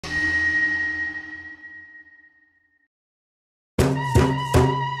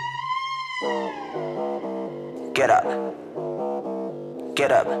Get up.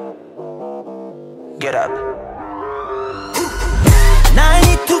 Get up. Get up. I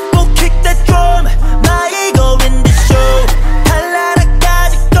need to go kick that drum. 나 이거 in the show.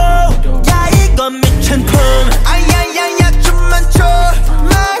 달나라까지 go. 야 이건 미친 품. 아야야야 춤만 춰.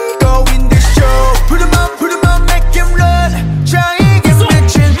 나 이거 in the show. Put 'em on, make him run. 자 이게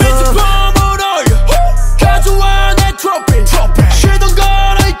미친 품. 가져와 내 트로피. 쉬던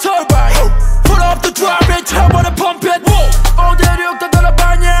거라 이 터바인. Put up the drop it. 터버려 pump it. 어디로 다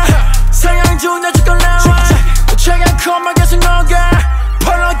돌아봤냐. 상향 중 내 주권 나와. 최강 컴만 계속 너가.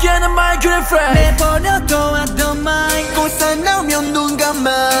 펄럭이는 my good friend. 내버려둬 I don't mind. 꽃사 나오면 눈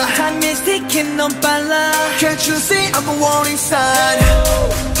감아. 타임이 스틱인 넌 빨라. Can't you see I'm a warning sign.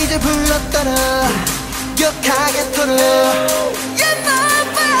 이제 불렀더라. 격하게 털어. Yeah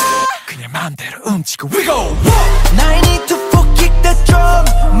나봐. 그냥 맘대로 움직여 We go. I need to kick that drum.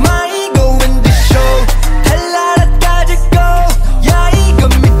 My ego in the show. 달나라까지 go. 야 이거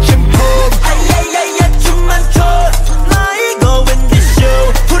미친 폼. 아야야야 춤만 춰. 나 이거 in the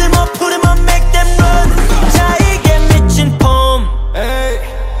show. Put 'em on, make them run. 자 이게 미친 폼. Hey.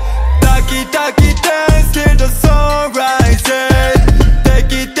 Taki dance till the sun rises.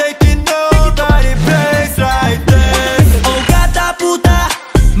 Take it nobody plays like this. 오가다 부다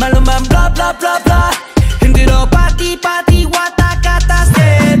말로만 blah blah blah blah. 힘들어 party 왔다 갔다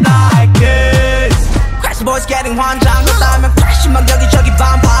stay like this. Crazy boys getting 환장. 그다음에 패션만 여기저기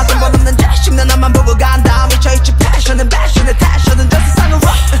반파. 근본 없는 자식 난 나만 보고 간다. 미쳐있지 패션은 패션은 패션은 저 세상은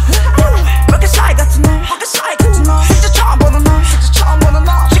rock. 그렇게 사이 같은 놈 진짜 처음 보는 놈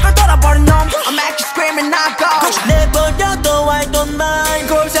시골 돌아버린 놈 I'm actually screaming I go. 내버려둬 I don't mind.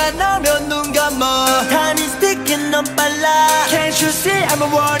 골사 나면 눈 감아. Time is ticking 넌 빨라. Can't you see I'm a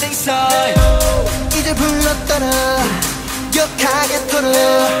warning sign. 이제 불렀더라. 격하게 털어.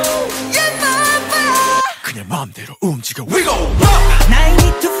 Yeah 나봐. 그냥 맘대로 움직여 We go. I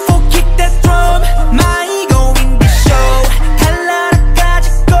need to kick that drum. My